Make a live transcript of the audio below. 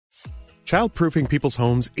Childproofing people's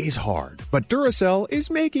homes is hard, but Duracell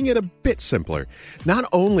is making it a bit simpler. Not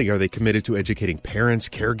only are they committed to educating parents,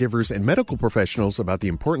 caregivers, and medical professionals about the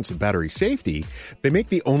importance of battery safety, they make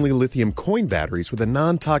the only lithium coin batteries with a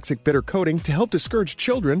non-toxic bitter coating to help discourage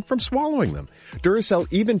children from swallowing them. Duracell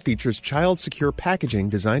even features child-secure packaging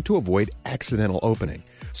designed to avoid accidental opening.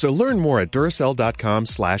 So learn more at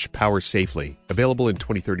Duracell.com/powersafely. Available in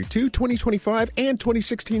 2032, 2025, and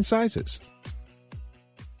 2016 sizes.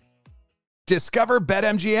 Discover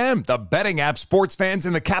BetMGM, the betting app sports fans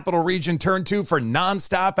in the capital region turn to for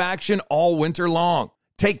nonstop action all winter long.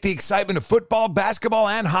 Take the excitement of football, basketball,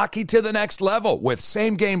 and hockey to the next level with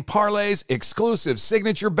same-game parlays, exclusive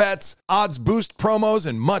signature bets, odds boost promos,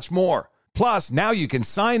 and much more. Plus, now you can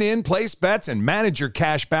sign in, place bets, and manage your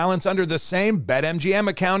cash balance under the same BetMGM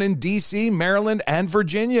account in D.C., Maryland, and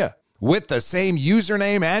Virginia. With the same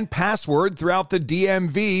username and password throughout the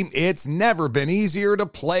DMV, it's never been easier to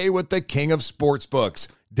play with the king of sportsbooks.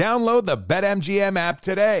 Download the BetMGM app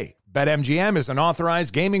today. BetMGM is an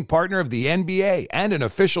authorized gaming partner of the NBA and an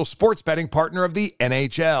official sports betting partner of the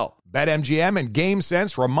NHL. BetMGM and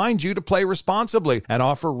GameSense remind you to play responsibly and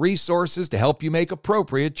offer resources to help you make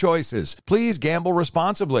appropriate choices. Please gamble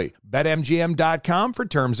responsibly. BetMGM.com for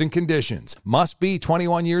terms and conditions. Must be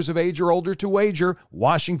 21 years of age or older to wager.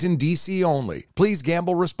 Washington, D.C. only. Please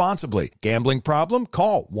gamble responsibly. Gambling problem?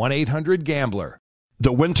 Call 1-800-GAMBLER.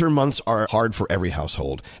 The winter months are hard for every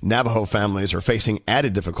household. Navajo families are facing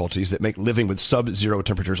added difficulties that make living with sub-zero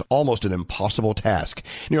temperatures almost an impossible task.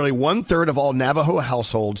 Nearly 1/3 of all Navajo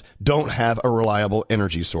households don't have a reliable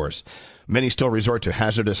energy source. Many still resort to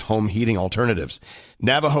hazardous home heating alternatives.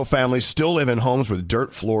 Navajo families still live in homes with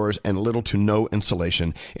dirt floors and little to no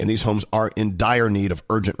insulation, and these homes are in dire need of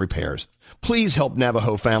urgent repairs. Please help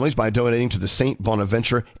Navajo families by donating to the St.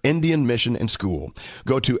 Bonaventure Indian Mission and School.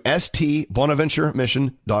 Go to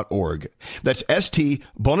stbonaventuremission.org. That's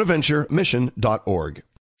stbonaventuremission.org.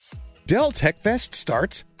 Dell Tech Fest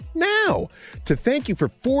starts now. To thank you for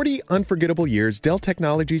 40 unforgettable years, Dell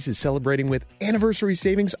Technologies is celebrating with anniversary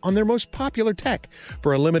savings on their most popular tech.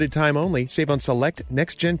 For a limited time only, save on select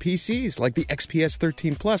next-gen PCs like the XPS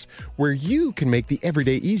 13 Plus, where you can make the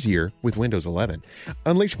everyday easier with Windows 11.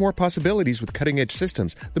 Unleash more possibilities with cutting-edge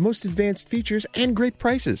systems, the most advanced features, and great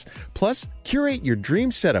prices. Plus, curate your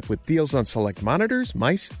dream setup with deals on select monitors,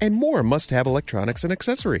 mice, and more must-have electronics and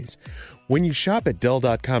accessories. When you shop at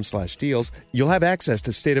Dell.com/deals, you'll have access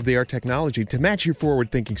to state-of-the-art technology to match your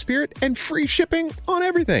forward-thinking spirit and free shipping on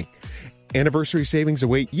everything. Anniversary savings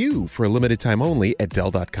await you for a limited time only at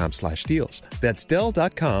Dell.com/deals. That's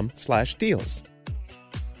Dell.com/deals.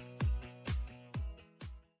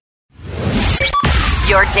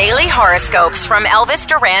 Your daily horoscopes from Elvis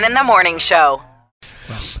Duran in the Morning Show.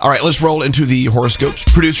 All right, let's roll into the horoscopes.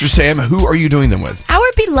 Producer Sam, who are you doing them with?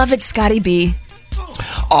 Our beloved Scotty B.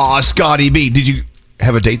 Aw, Scotty B. Did you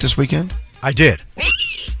have a date this weekend? I did.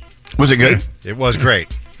 Was it good? It was great.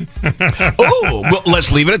 Oh, well,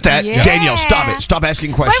 let's leave it at that. Yeah. Danielle, stop it. Stop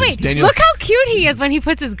asking questions. Wait, Danielle, look how cute he is when he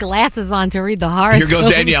puts his glasses on to read the horoscope. here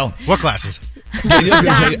goes Danielle. What classes? Danielle's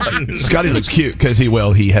going to say, Scotty looks cute because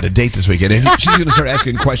he had a date this weekend. And she's going to start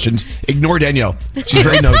asking questions. Ignore Danielle. She's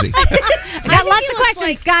very nosy. I got lots of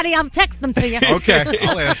questions, Scotty. I'll text them to you. Okay,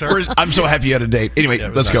 I'll answer. I'm so happy you had a date. Anyway,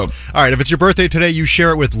 let's go. All right, if it's your birthday today, you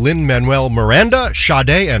share it with Lin-Manuel Miranda, Sade,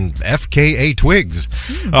 and FKA Twigs.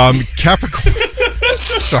 Capricorn.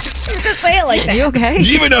 Sorry. You just say it like that. You okay? Do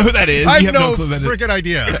you even know who that is? I You have no freaking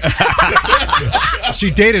idea.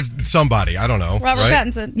 She dated somebody. I don't know. Robert right?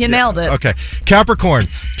 Pattinson. You nailed it. Okay. Capricorn.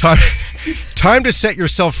 Time to set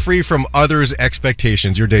yourself free from others'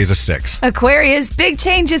 expectations. Your day's a 6. Aquarius, big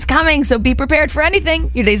change is coming, so be prepared for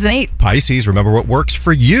anything. Your day's an 8. Pisces, remember what works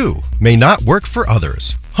for you may not work for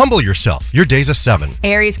others. Humble yourself. Your day's a 7.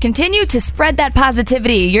 Aries, continue to spread that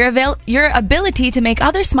positivity. Your ability to make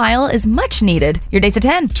others smile is much needed. Your day's a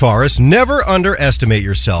 10. Taurus, never underestimate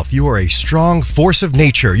yourself. You are a strong force of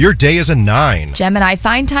nature. Your day is a 9. Gemini,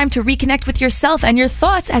 find time to reconnect with yourself and your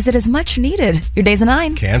thoughts as it is much needed. Your day's a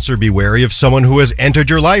 9. Cancer, be wary of someone who has entered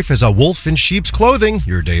your life as a wolf in sheep's clothing.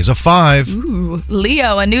 Your day's a 5. Ooh.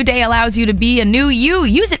 Leo, a new day allows you to be a new you.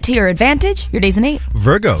 Use it to your advantage. Your day's an 8.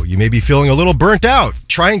 Virgo, you may be feeling a little burnt out.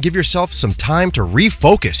 Try and give yourself some time to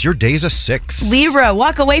refocus. Your day's a 6. Libra,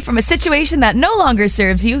 walk away from a situation that no longer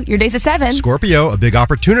serves you. Your day's a 7. Scorpio, a big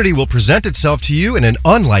opportunity will present itself to you in an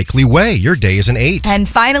unlikely way. Your day is an 8. And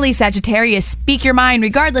finally, Sagittarius, speak your mind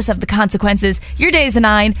regardless of the consequences. Your day is a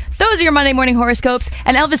 9. Those are your Monday morning horoscopes.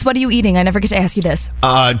 And Elvis, what are you eating? I never get to ask you this.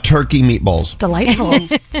 Turkey meatballs. Delightful.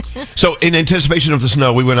 So in anticipation of the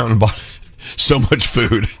snow, we went out and bought so much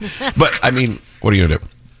food. But, I mean, what are you going to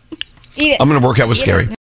do? Eat it. I'm going to work out with Scary.